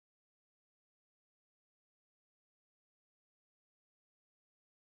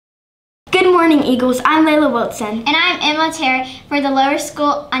Good morning, Eagles. I'm Layla Wilson. And I'm Emma Terry for the lower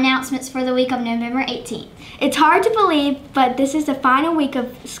school announcements for the week of November 18th. It's hard to believe, but this is the final week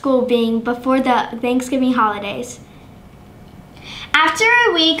of school being before the Thanksgiving holidays. After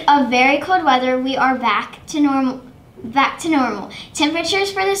a week of very cold weather, we are back to normal.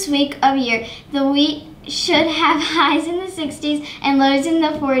 Temperatures for this week of year, the week should have highs in the 60s and lows in the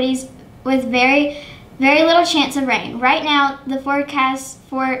 40s with very little chance of rain. Right now, the forecast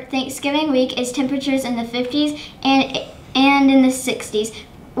for Thanksgiving week is temperatures in the 50s and in the 60s,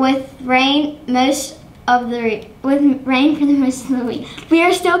 with rain for the most of the week. We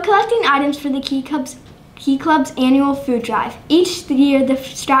are still collecting items for the Key Club's annual food drive. Each year, the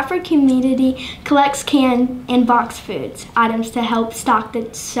Stratford community collects canned and boxed foods items to help stock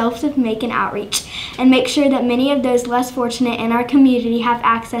the shelves of Macon Outreach and make sure that many of those less fortunate in our community have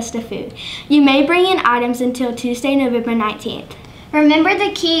access to food. You may bring in items until Tuesday, November 19th. Remember,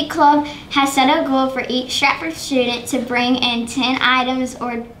 the Key Club has set a goal for each Stratford student to bring in 10 items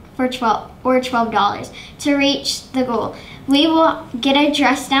or $12 to reach the goal. We will get a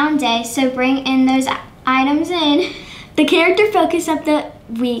dress down day, so bring in those items in. The character focus of the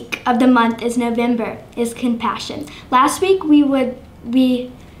week of the month is November is compassion. Last week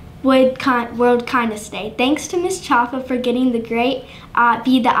World Kindness Day. Thanks to Ms. Chaffa for getting the great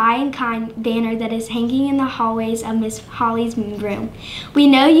Be the Eye and Kind banner that is hanging in the hallways of Ms. Holly's room. We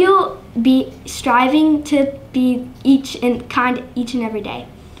know you'll be striving to be kind each and every day.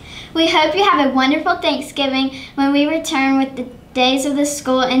 We hope you have a wonderful Thanksgiving when we return with the days of the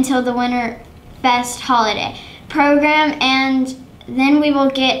school until the Winter Fest holiday program, and then we will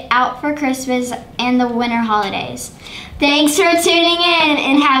get out for Christmas and the winter holidays. Thanks for tuning in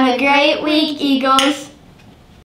and have a great week, Eagles.